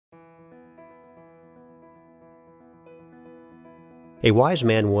A wise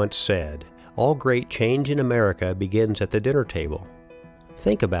man once said, "All great change in America begins at the dinner table."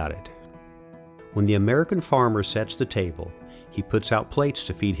 Think about it. When the American farmer sets the table, he puts out plates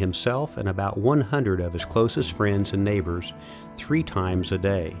to feed himself and about 100 of his closest friends and neighbors 3 times a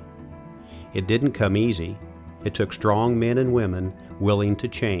day. It didn't come easy. It took strong men and women willing to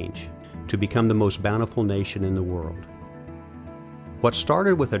change to become the most bountiful nation in the world. What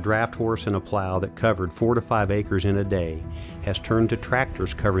started with a draft horse and a plow that covered 4 to 5 acres in a day has turned to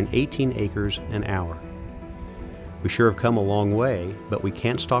tractors covering 18 acres an hour. We sure have come a long way, but we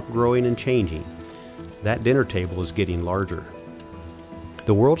can't stop growing and changing. That dinner table is getting larger.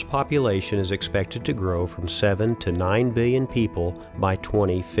 The world's population is expected to grow from 7 to 9 billion people by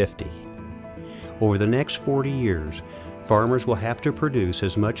 2050. Over the next 40 years, farmers will have to produce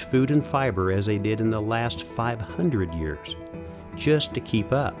as much food and fiber as they did in the last 500 years, just to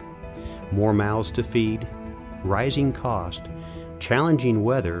keep up. More mouths to feed, rising cost, challenging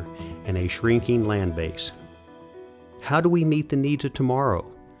weather, and a shrinking land base. How do we meet the needs of tomorrow,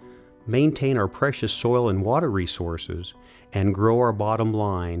 maintain our precious soil and water resources, and grow our bottom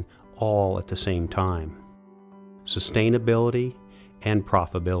line all at the same time? Sustainability and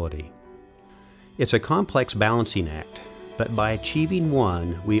profitability. It's a complex balancing act, but by achieving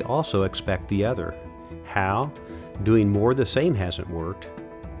one, we also expect the other. How? Doing more of the same hasn't worked.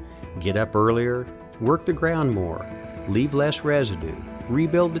 Get up earlier, work the ground more, leave less residue,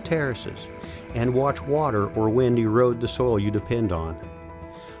 rebuild the terraces, and watch water or wind erode the soil you depend on.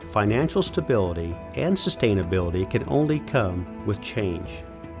 Financial stability and sustainability can only come with change.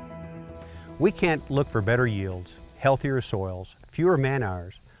 We can't look for better yields, healthier soils, fewer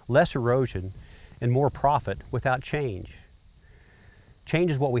man-hours, less erosion, and more profit without change. Change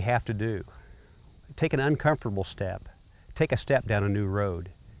is what we have to do. Take an uncomfortable step. Take a step down a new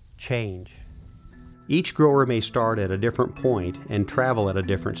road. Change. Each grower may start at a different point and travel at a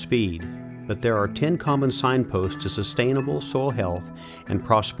different speed, but there are 10 common signposts to sustainable soil health and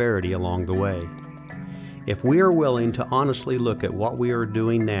prosperity along the way. If we are willing to honestly look at what we are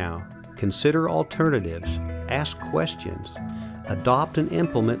doing now, consider alternatives, ask questions, adopt and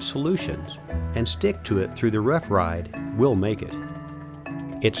implement solutions, and stick to it through the rough ride, we'll make it.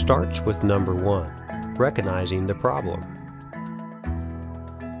 It starts with number 1. Recognizing the problem.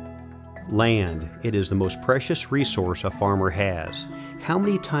 Land. It is the most precious resource a farmer has. How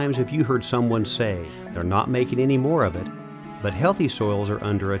many times have you heard someone say they're not making any more of it, but healthy soils are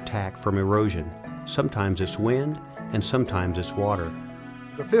under attack from erosion? Sometimes it's wind and sometimes it's water.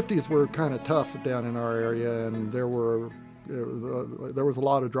 The 50s were kind of tough down in our area, and there was a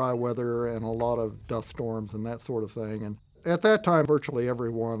lot of dry weather and a lot of dust storms and that sort of thing. And at that time, virtually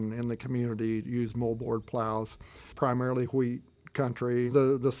everyone in the community used moldboard plows, primarily wheat country.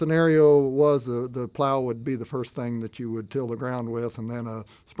 The scenario was the plow would be the first thing that you would till the ground with, and then a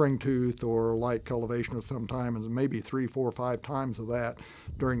spring tooth or light cultivation of some time, and maybe 3, 4, 5 times of that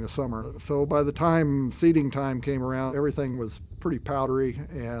during the summer. So by the time seeding time came around, everything was pretty powdery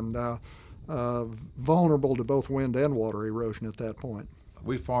and vulnerable to both wind and water erosion at that point.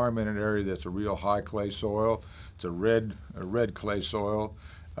 We farm in an area that's a real high clay soil. It's a red clay soil,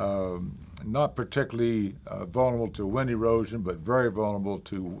 not particularly vulnerable to wind erosion, but very vulnerable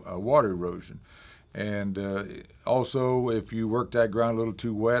to water erosion. And also, if you work that ground a little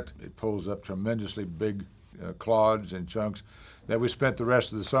too wet, it pulls up tremendously big clods and chunks that we spent the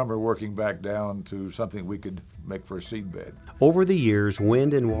rest of the summer working back down to something we could make for a seed bed. Over the years,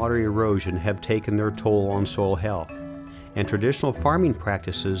 wind and water erosion have taken their toll on soil health, and traditional farming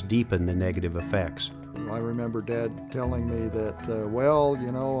practices deepen the negative effects. I remember Dad telling me that, well,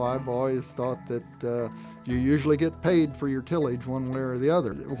 you know, I've always thought that you usually get paid for your tillage one way or the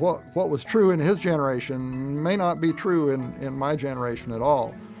other. What was true in his generation may not be true in my generation at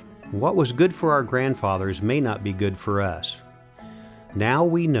all. What was good for our grandfathers may not be good for us. Now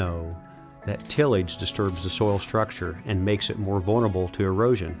we know that tillage disturbs the soil structure and makes it more vulnerable to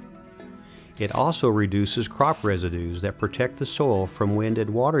erosion. It also reduces crop residues that protect the soil from wind and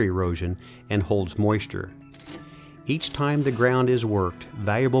water erosion and holds moisture. Each time the ground is worked,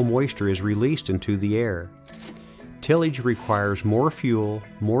 valuable moisture is released into the air. Tillage requires more fuel,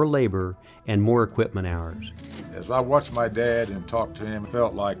 more labor, and more equipment hours. As I watched my dad and talked to him, I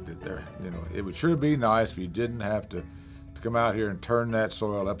felt like that it would sure be nice if you didn't have to come out here and turn that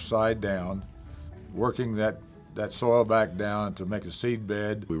soil upside down, working that soil back down to make a seed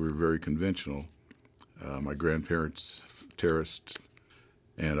bed. We were very conventional. My grandparents terraced,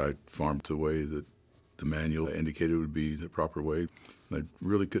 and I farmed the way that the manual indicated would be the proper way. I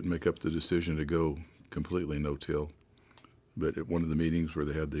really couldn't make up the decision to go completely no-till. But at one of the meetings where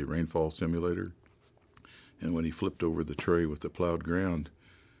they had the rainfall simulator, And when he flipped over the tray with the plowed ground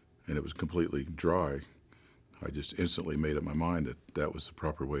and it was completely dry, I just instantly made up my mind that that was the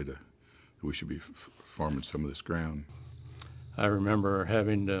proper way that we should be farming some of this ground. I remember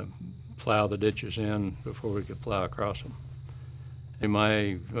having to plow the ditches in before we could plow across them. And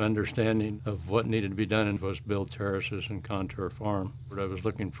my understanding of what needed to be done was build terraces and contour farm. But I was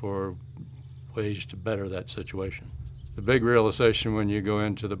looking for ways to better that situation. The big realization when you go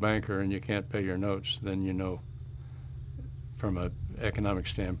into the banker and you can't pay your notes, then you know from an economic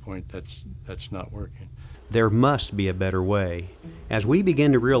standpoint that's not working. There must be a better way. As we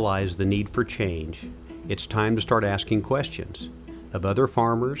begin to realize the need for change, it's time to start asking questions of other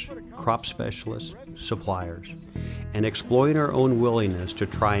farmers, crop specialists, suppliers, and exploring our own willingness to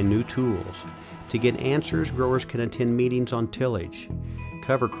try new tools. To get answers, growers can attend meetings on tillage,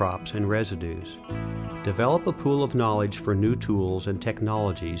 cover crops, and residues. Develop a pool of knowledge for new tools and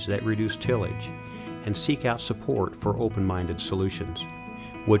technologies that reduce tillage, and seek out support for open-minded solutions.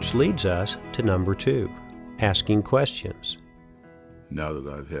 Which leads us to number 2, asking questions. Now that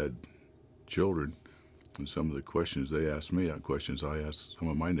I've had children, and some of the questions they ask me are questions I ask some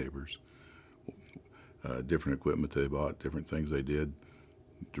of my neighbors. Different equipment they bought, different things they did,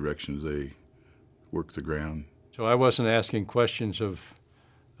 directions they worked the ground. So I wasn't asking questions of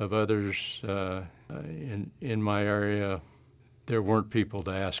others in my area. There weren't people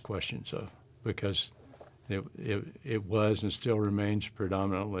to ask questions of because it was and still remains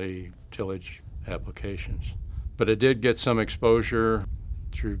predominantly tillage applications. But it did get some exposure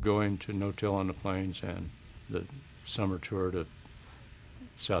through going to no-till on the plains and the summer tour to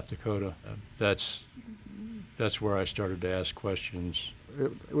South Dakota. That's where I started to ask questions.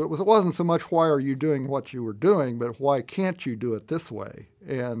 It wasn't so much why are you doing what you were doing, but why can't you do it this way?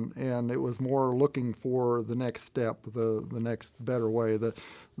 And it was more looking for the next step, the next better way. The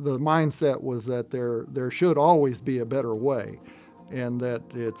mindset was that there should always be a better way, and that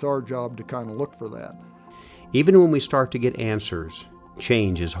it's our job to kind of look for that. Even when we start to get answers,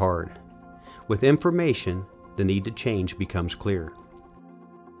 change is hard. With information, the need to change becomes clear.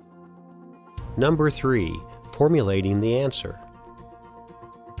 Number 3, formulating the answer.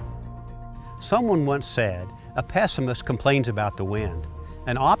 Someone once said, a pessimist complains about the wind.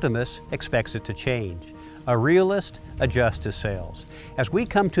 An optimist expects it to change. A realist adjusts his sails. As we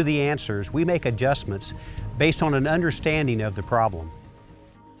come to the answers, we make adjustments based on an understanding of the problem.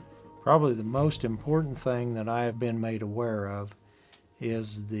 Probably the most important thing that I have been made aware of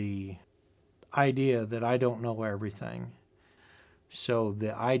is the idea that I don't know everything. So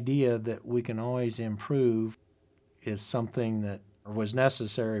the idea that we can always improve is something that was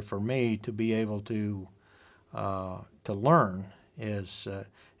necessary for me to be able to learn.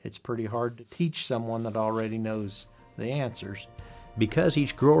 It's pretty hard to teach someone that already knows the answers. Because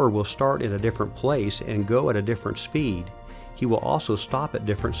each grower will start in a different place and go at a different speed, he will also stop at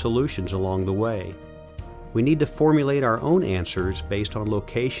different solutions along the way. We need to formulate our own answers based on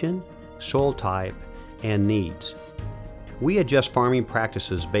location, soil type, and needs. We adjust farming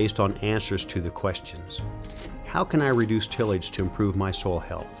practices based on answers to the questions. How can I reduce tillage to improve my soil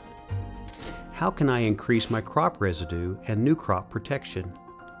health? How can I increase my crop residue and new crop protection?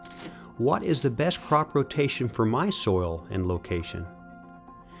 What is the best crop rotation for my soil and location?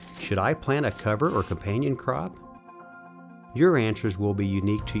 Should I plant a cover or companion crop? Your answers will be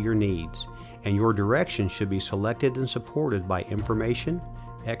unique to your needs, and your direction should be selected and supported by information,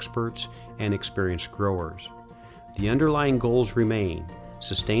 experts, and experienced growers. The underlying goals remain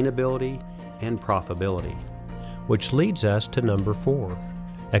sustainability and profitability. Which leads us to number 4,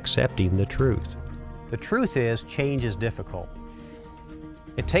 accepting the truth. The truth is, change is difficult.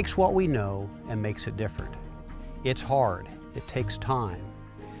 It takes what we know and makes it different. It's hard, it takes time.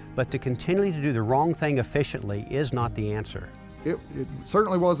 But to continually to do the wrong thing efficiently is not the answer. It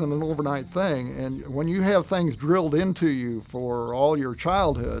certainly wasn't an overnight thing, and when you have things drilled into you for all your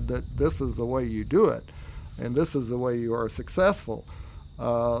childhood that this is the way you do it, and this is the way you are successful,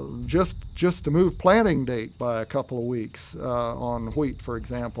 just to move planting date by a couple of weeks on wheat, for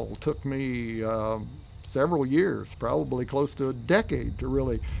example, took me several years, probably close to a decade, to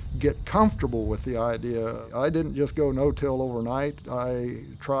really get comfortable with the idea. I didn't just go no-till overnight. I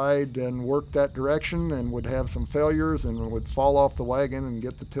tried and worked that direction and would have some failures and would fall off the wagon and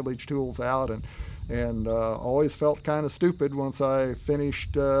get the tillage tools out, and always felt kind of stupid once I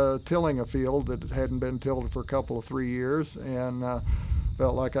finished tilling a field that hadn't been tilled for a couple of 3 years, and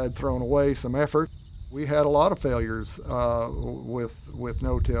felt like I'd thrown away some effort. We had a lot of failures with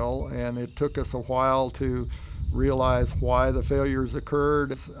no-till, and it took us a while to realize why the failures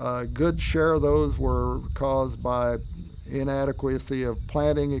occurred. A good share of those were caused by inadequacy of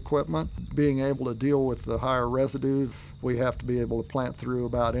planting equipment, being able to deal with the higher residues. We have to be able to plant through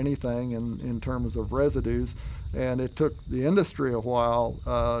about anything in terms of residues. And it took the industry a while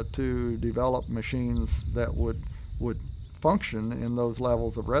to develop machines that would function in those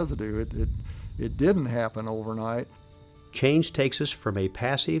levels of residue. It didn't happen overnight. Change takes us from a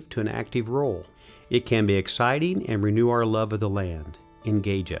passive to an active role. It can be exciting and renew our love of the land,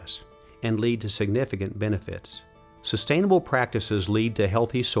 engage us, and lead to significant benefits. Sustainable practices lead to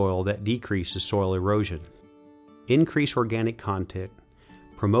healthy soil that decreases soil erosion, increase organic content,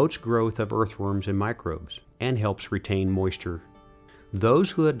 promotes growth of earthworms and microbes, and helps retain moisture.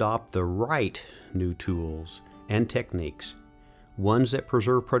 Those who adopt the right new tools and techniques, ones that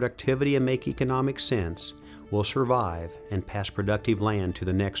preserve productivity and make economic sense, will survive and pass productive land to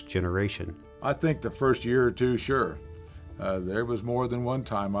the next generation. I think the first year or two, sure. There was more than one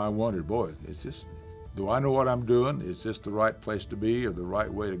time I wondered, boy, do I know what I'm doing? Is this the right place to be or the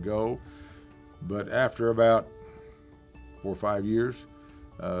right way to go? But after about 4 or 5 years,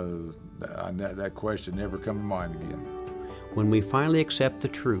 that question never come to mind again. When we finally accept the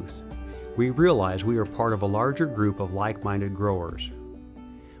truth, we realize we are part of a larger group of like-minded growers.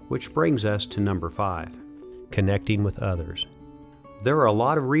 Which brings us to number 5, connecting with others. There are a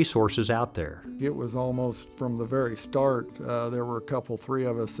lot of resources out there. It was almost from the very start, there were three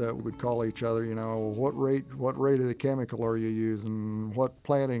of us that would call each other, what rate of the chemical are you using? What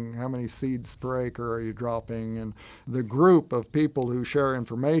planting, how many seeds per acre are you dropping? And the group of people who share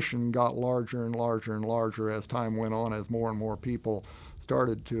information got larger and larger and larger as time went on, as more and more people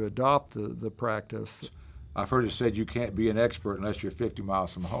started to adopt the practice. I've heard it said you can't be an expert unless you're 50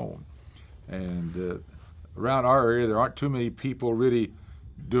 miles from home. And around our area, there aren't too many people really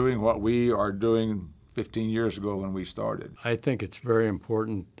doing what we are doing 15 years ago when we started. I think it's very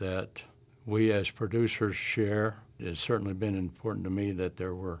important that we as producers share. It's certainly been important to me that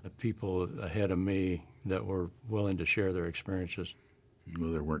there were people ahead of me that were willing to share their experiences.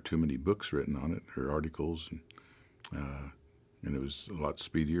 Well, there weren't too many books written on it or articles, and it was a lot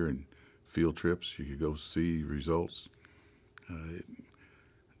speedier, and field trips, you could go see results.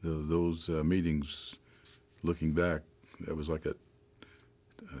 Those meetings, looking back, that was like a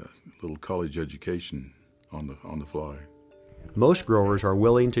little college education on the fly. Most growers are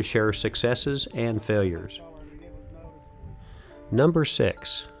willing to share successes and failures. Number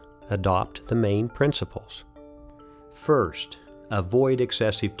 6, adopt the main principles. First, avoid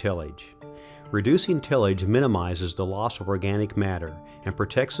excessive tillage. Reducing tillage minimizes the loss of organic matter and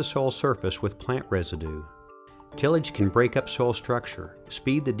protects the soil surface with plant residue. Tillage can break up soil structure,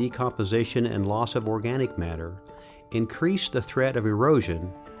 speed the decomposition and loss of organic matter, increase the threat of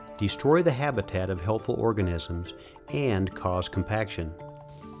erosion, destroy the habitat of helpful organisms, and cause compaction.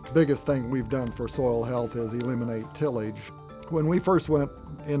 The biggest thing we've done for soil health is eliminate tillage. When we first went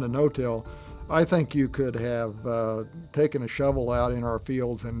into no-till, I think you could have taken a shovel out in our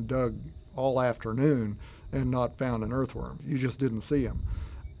fields and dug all afternoon and not found an earthworm. You just didn't see them.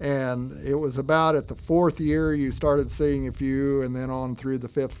 And it was about at the 4th year you started seeing a few, and then on through the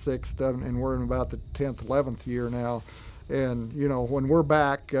 5th, 6th, 7th, and we're in about the 10th, 11th year now. And when we're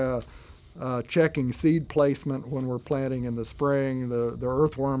back checking seed placement when we're planting in the spring, the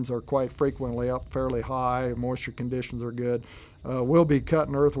earthworms are quite frequently up fairly high, moisture conditions are good. We'll be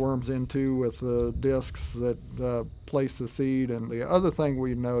cutting earthworms into with the discs that place the seed. And the other thing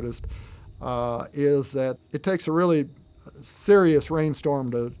we noticed is that it takes a really serious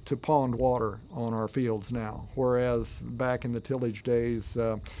rainstorm to pond water on our fields now, whereas back in the tillage days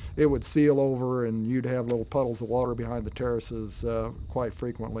it would seal over and you'd have little puddles of water behind the terraces quite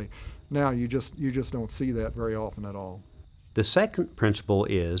frequently. Now you just don't see that very often at all. The second principle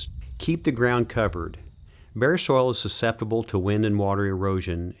is keep the ground covered. Bare soil is susceptible to wind and water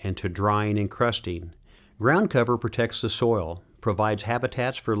erosion and to drying and crusting. Ground cover protects the soil, provides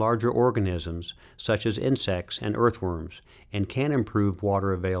habitats for larger organisms such as insects and earthworms, and can improve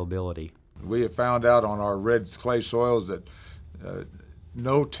water availability. We have found out on our red clay soils that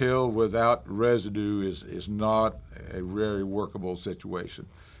no-till without residue is not a very workable situation.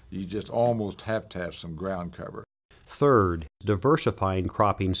 You just almost have to have some ground cover. Third, diversifying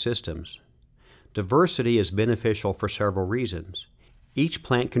cropping systems. Diversity is beneficial for several reasons. Each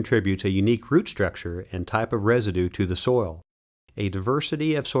plant contributes a unique root structure and type of residue to the soil. A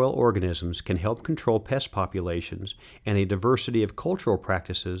diversity of soil organisms can help control pest populations, and a diversity of cultural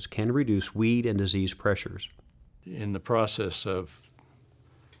practices can reduce weed and disease pressures. In the process of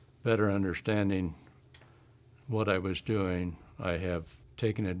better understanding what I was doing, I have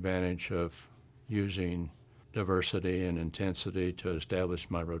taken advantage of using diversity and intensity to establish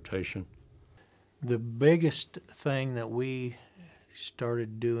my rotation. The biggest thing that we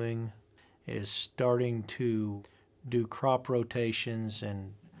started doing is starting to do crop rotations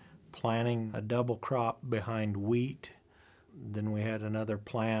and planting a double crop behind wheat. Then we had another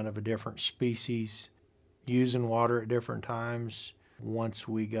plant of a different species, using water at different times. Once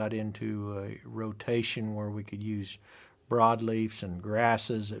we got into a rotation where we could use broadleafs and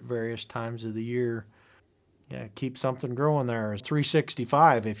grasses at various times of the year, yeah, keep something growing there. It's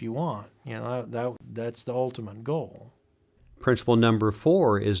 365 if you want. You know, that's the ultimate goal. Principle number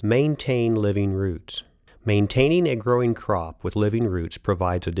 4 is maintain living roots. Maintaining a growing crop with living roots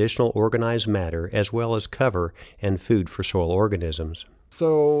provides additional organized matter as well as cover and food for soil organisms.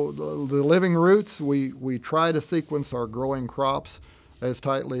 So the living roots, we try to sequence our growing crops as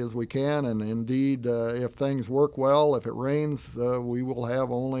tightly as we can, and indeed, if things work well, if it rains, we will have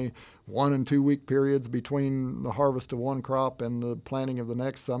only 1 and 2 week periods between the harvest of one crop and the planting of the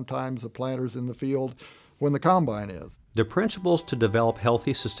next. Sometimes the planter's in the field when the combine is. The principles to develop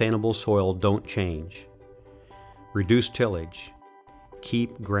healthy, sustainable soil don't change. Reduce tillage.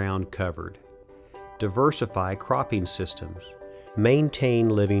 Keep ground covered. Diversify cropping systems. Maintain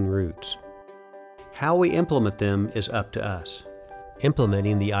living roots. How we implement them is up to us.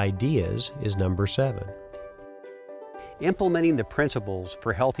 Implementing the ideas is number 7. Implementing the principles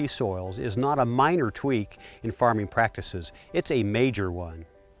for healthy soils is not a minor tweak in farming practices. It's a major one.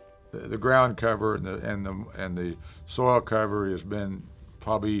 The ground cover and the soil cover has been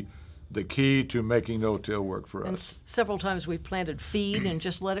probably the key to making no-till work for us. And several times we've planted feed and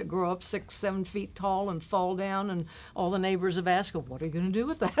just let it grow up 6, 7 feet tall and fall down, and all the neighbors have asked, well, what are you going to do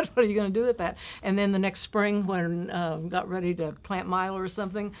with that? What are you going to do with that? And then the next spring when got ready to plant milo or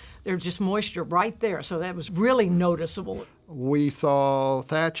something, there's just moisture right there. So that was really noticeable. We saw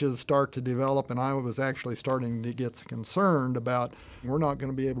thatches start to develop, and I was actually starting to get concerned about we're not going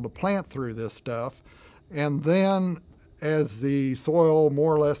to be able to plant through this stuff. And then as the soil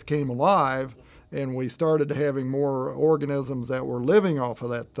more or less came alive and we started having more organisms that were living off of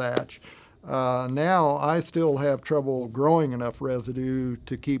that thatch, now I still have trouble growing enough residue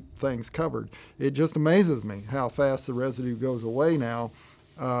to keep things covered. It just amazes me how fast the residue goes away now,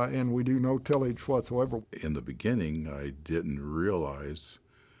 and we do no tillage whatsoever. In the beginning, I didn't realize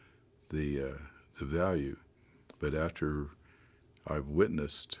the value, but after I've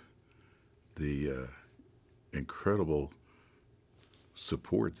witnessed the incredible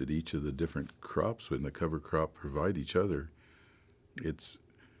support that each of the different crops within the cover crop provide each other, it's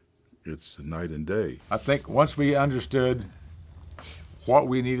night and day. I think once we understood what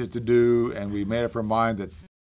we needed to do and we made up our mind that